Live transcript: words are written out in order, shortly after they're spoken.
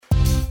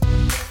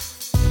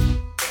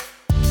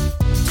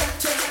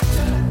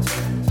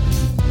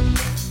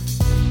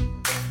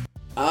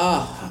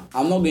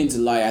I'm not going to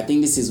lie. I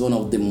think this is one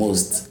of the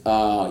most,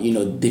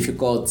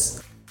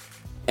 difficult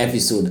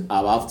episode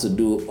I have to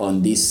do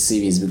on this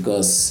series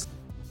because,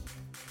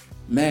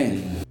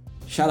 man,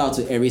 shout out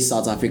to every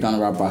South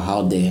African rapper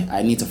out there.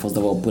 I need to first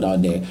of all put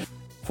out there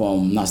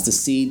from Nasty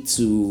C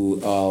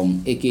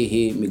to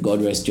AKA May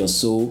God Rest Your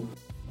Soul,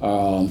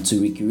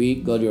 to Ricky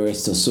Rick, God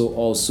Rest Your Soul,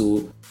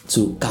 also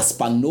to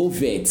Caspar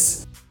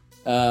Novet,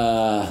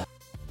 to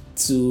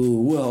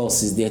who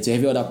else is there, to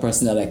every other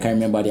person that I can't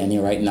remember their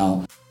name right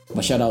now.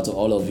 But shout out to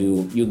all of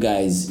you. You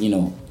guys,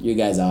 you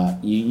guys are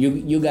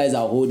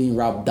holding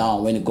rap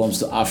down when it comes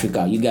to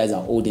Africa. You guys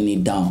are holding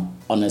it down,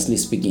 honestly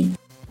speaking.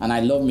 And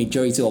I love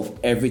majority of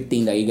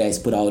everything that you guys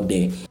put out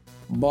there.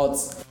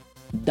 But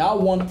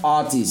that one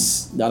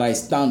artist that I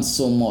stand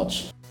so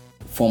much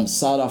from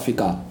South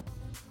Africa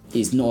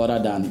is no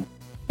other than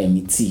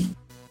Emtee.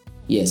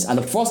 Yes, and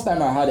the first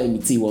time I heard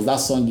Emtee was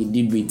that song he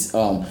did with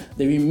the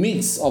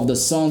remix of the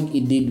song he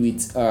did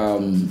with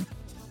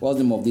what's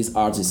the name of this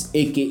artist,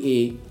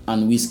 AKA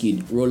and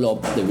Wizkid, Roll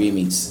Up the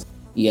Remix.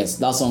 Yes,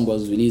 that song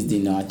was released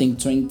in I think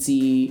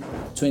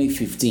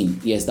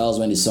 2015. Yes, that was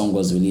when the song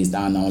was released,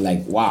 and I was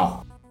like,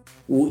 wow,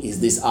 who is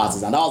this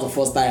artist? And that was the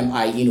first time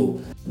I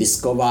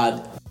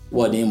discovered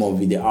what the name of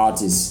the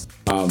artist,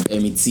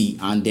 Emtee.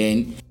 And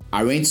then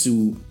I went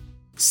to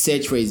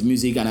search for his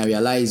music and I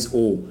realized,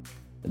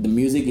 the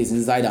music is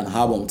inside an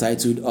album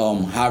titled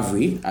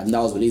Havre, and that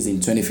was released in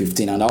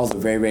 2015, and that was a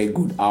very, very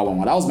good album.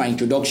 And that was my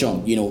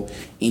introduction,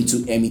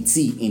 into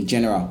Emtee in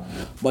general.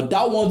 But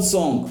that one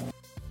song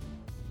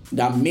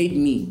that made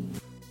me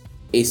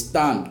a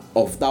stan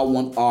of that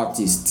one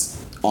artist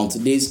on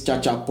today's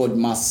Chacha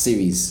PodMas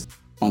series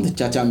on the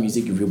Chacha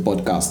Music Review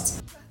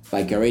podcast.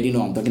 Like you already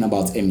know, I'm talking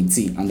about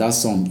Emtee, and that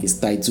song is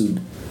titled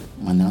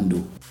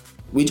Manando,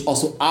 which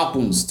also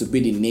happens to be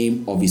the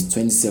name of his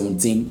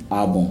 2017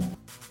 album,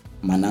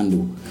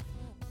 Manando.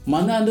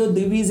 Manando,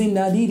 the reason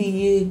I did it,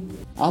 yeah.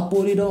 I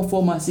put it on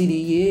for my city,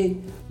 yeah.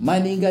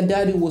 My nigga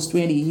daddy was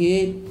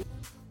 28.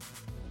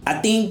 I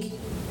think,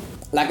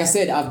 like I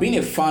said, I've been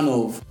a fan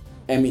of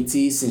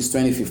Emtee since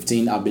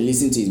 2015. I've been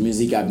listening to his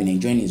music, I've been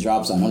enjoying his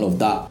raps and all of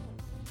that.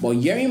 But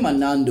hearing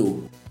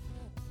Manando,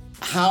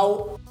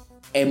 how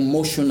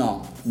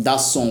emotional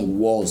that song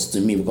was to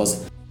me,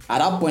 because at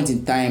that point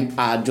in time,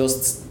 I had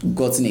just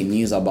gotten a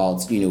news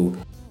about, a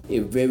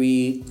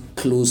very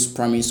close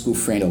primary school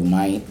friend of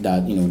mine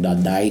that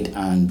that died,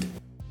 and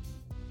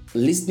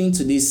listening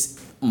to this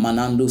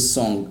Manando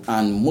song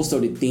and most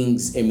of the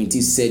things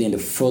Emtee said in the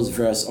first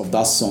verse of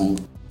that song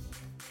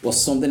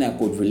was something I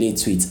could relate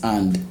to it.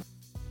 And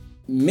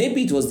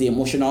maybe it was the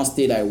emotional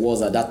state I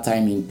was at that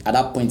time, at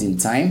that point in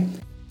time,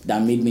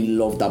 that made me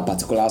love that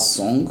particular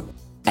song.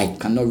 I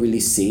cannot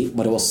really say,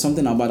 but there was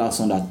something about that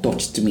song that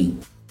touched me.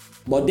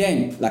 But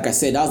then, like I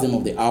said, that's the name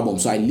of the album,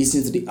 so I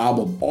listened to the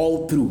album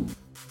all through.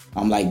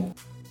 I'm like,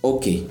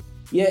 okay,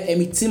 yeah,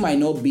 Emtee might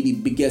not be the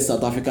biggest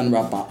South African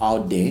rapper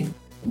out there,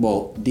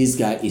 but this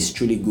guy is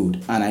truly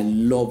good, and I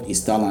love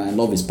his style and I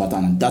love his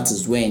pattern, and that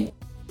is when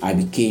I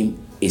became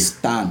a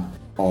stan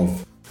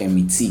of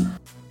Emtee.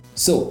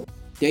 So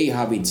there you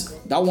have it.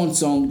 That one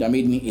song that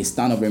made me a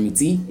stan of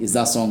Emtee is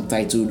that song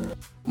titled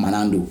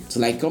Manando. So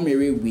like, come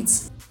here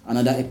with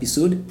another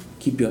episode.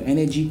 Keep your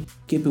energy,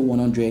 keep it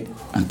 100,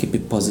 and keep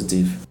it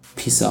positive.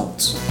 Peace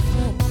out.